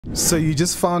So you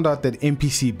just found out that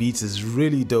MPC Beats is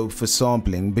really dope for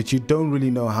sampling, but you don't really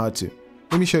know how to.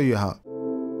 Let me show you how.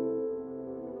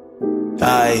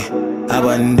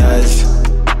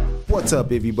 What's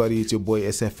up everybody, it's your boy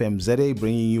SFMZA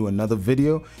bringing you another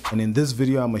video, and in this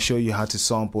video I'm going to show you how to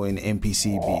sample in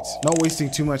MPC Beats. Not wasting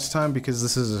too much time because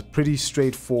this is a pretty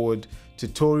straightforward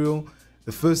tutorial.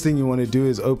 The first thing you want to do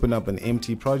is open up an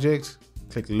empty project.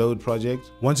 Click load project.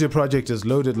 Once your project is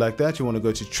loaded like that, you want to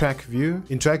go to track view.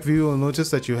 In track view, you'll notice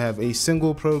that you have a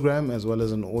single program as well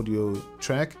as an audio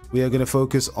track. We are going to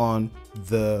focus on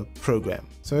the program.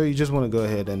 So you just want to go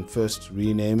ahead and first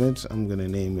rename it. I'm going to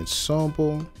name it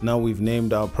sample. Now we've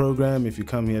named our program. If you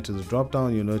come here to the drop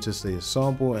down, you'll notice there's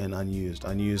sample and unused.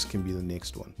 Unused can be the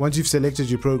next one. Once you've selected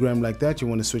your program like that, you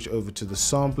want to switch over to the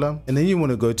sampler, and then you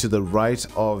want to go to the right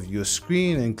of your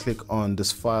screen and click on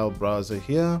this file browser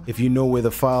here. If you know where the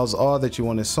files are that you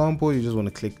want to sample, you just want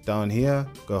to click down here,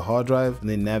 go hard drive, and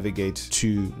then navigate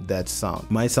to that sound.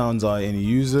 My sounds are in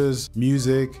users,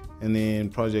 music, and then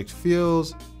project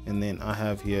fields, and then I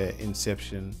have here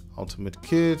Inception Ultimate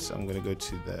Kit. I'm going to go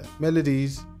to the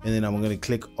Melodiez, and then I'm going to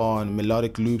click on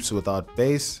melodic loops without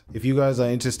bass. If you guys are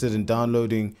interested in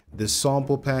downloading this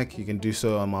sample pack, you can do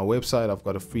so on my website. I've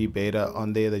got a free beta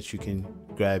on there that you can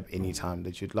grab anytime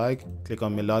that you'd like. Click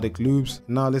on melodic loops.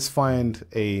 Now let's find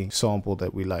a sample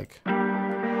that we like.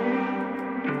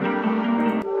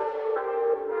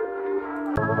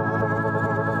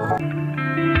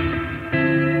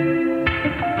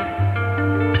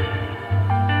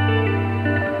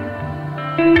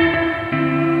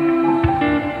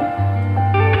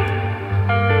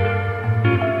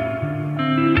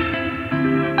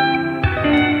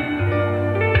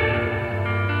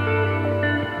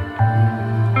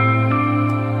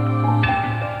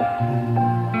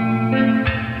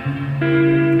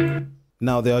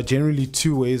 Now there are generally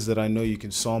two ways that I know you can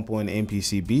sample in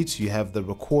MPC Beats. You have the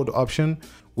record option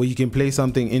where you can play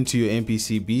something into your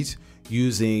MPC Beats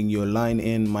using your line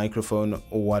in microphone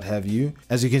or what have you.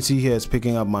 As you can see here, it's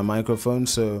picking up my microphone.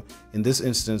 So in this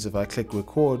instance, if I click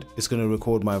record, it's going to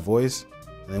record my voice.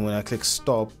 And then when I click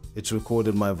stop, it's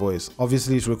recorded my voice.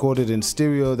 Obviously it's recorded in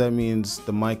stereo. That means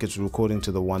the mic is recording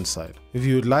to the one side. If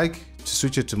you would like to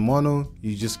switch it to mono,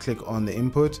 you just click on the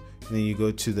input and then you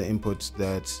go to the input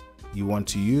that you want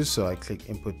to use. So I click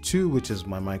input 2, which is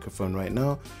my microphone right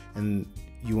now, and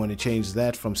you want to change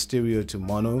that from stereo to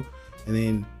mono. And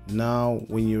then now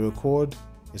when you record,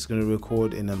 it's going to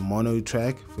record in a mono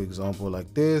track, for example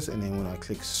like this, and then when I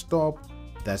click stop,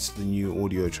 that's the new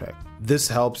audio track. This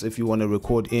helps if you want to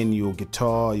record in your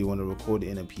guitar, you want to record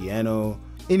in a piano,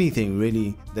 anything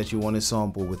really that you want to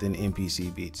sample within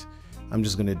MPC Beats. I'm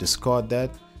just going to discard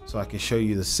that so I can show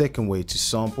you the second way to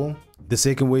sample. The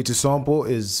second way to sample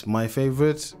is my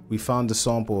favorite. We found the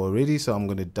sample already, so I'm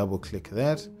going to double click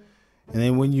that. And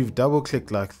then when you've double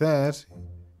clicked like that,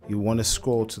 you want to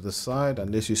scroll to the side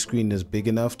unless your screen is big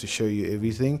enough to show you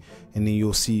everything, and then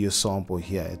you'll see your sample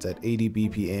here. It's at 80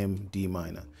 BPM D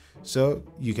minor. So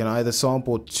you can either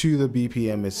sample to the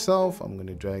BPM itself. I'm going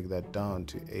to drag that down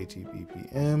to 80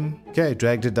 BPM. Okay, I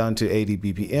dragged it down to 80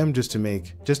 BPM just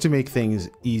to make things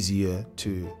easier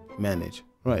to manage.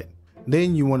 Right.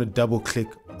 Then you want to double click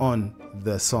on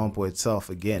the sample itself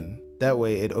again. That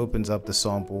way it opens up the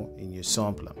sample in your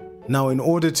sampler. Now in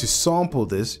order to sample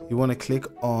this, you want to click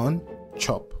on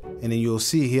chop, and then you'll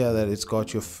see here that it's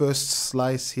got your first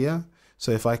slice here.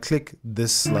 So if I click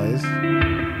this slice,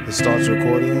 it starts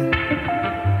recording.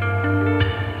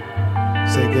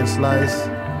 Second slice.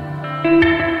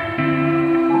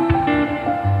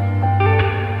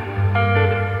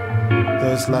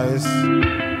 Third slice.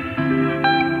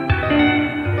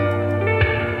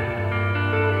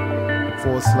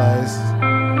 Fourth slice.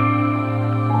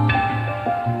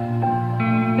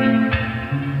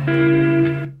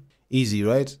 Easy,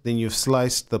 right? Then you've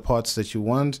sliced the parts that you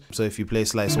want. So if you play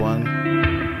slice 1,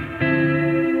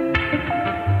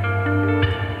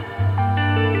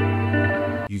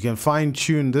 you can fine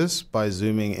tune this by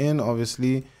zooming in,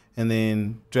 obviously, and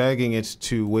then dragging it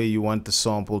to where you want the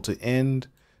sample to end.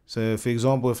 So for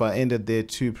example, if I ended there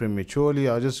too prematurely,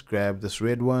 I'll just grab this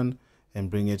red one and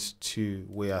bring it to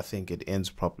where I think it ends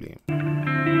properly.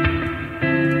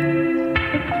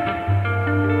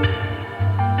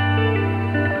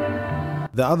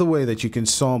 The other way that you can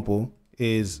sample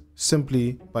is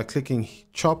simply by clicking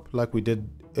chop like we did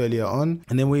earlier on,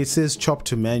 and then where it says chop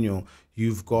to manual,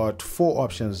 you've got 4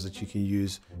 options that you can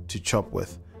use to chop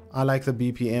with. I like the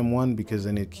BPM one because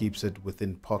then it keeps it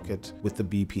within pocket with the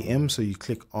BPM. So you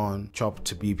click on chop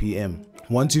to BPM.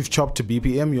 Once you've chopped to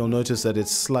BPM, you'll notice that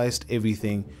it's sliced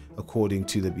everything according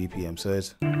to the BPM. So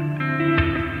it's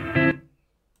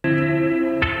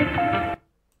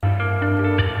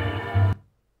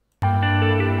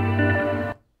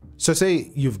So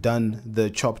say you've done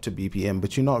the chop to BPM,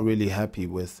 but you're not really happy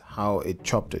with how it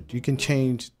chopped it. You can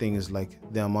change things like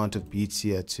the amount of beats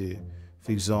here to,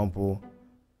 for example,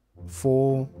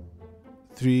 4,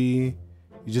 3.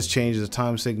 You just change the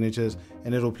time signatures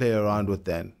and it'll play around with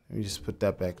that. Let me just put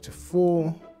that back to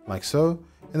 4, like so.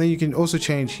 And then you can also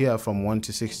change here from 1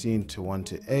 to 16 to 1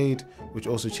 to 8, which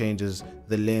also changes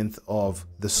the length of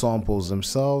the samples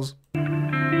themselves.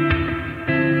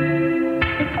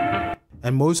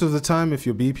 And most of the time, if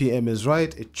your BPM is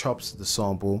right, it chops the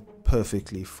sample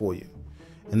perfectly for you.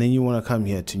 And then you want to come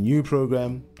here to new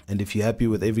program. And if you're happy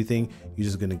with everything, you're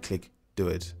just going to click do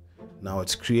it. Now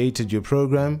it's created your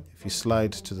program. If you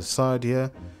slide to the side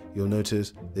here, you'll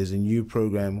notice there's a new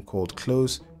program called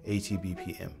Close 80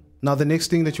 BPM. Now the next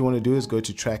thing that you want to do is go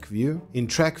to track view. In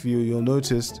track view, you'll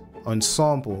notice on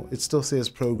sample, it still says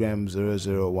program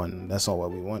 001. That's not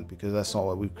what we want because that's not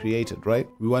what we created, right?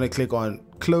 We want to click on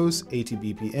Close 80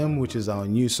 BPM, which is our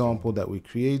new sample that we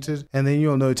created. And then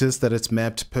you'll notice that it's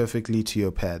mapped perfectly to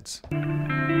your pads.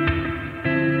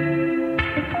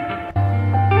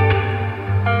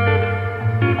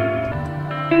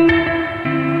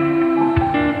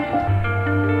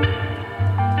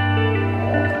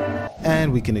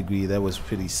 And we can agree that was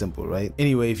pretty simple, right?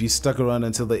 Anyway, if you stuck around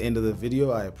until the end of the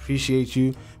video, I appreciate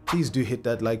you. Please do hit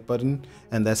that like button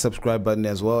and that subscribe button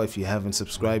as well if you haven't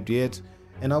subscribed yet.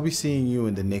 And I'll be seeing you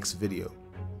in the next video.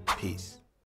 Peace.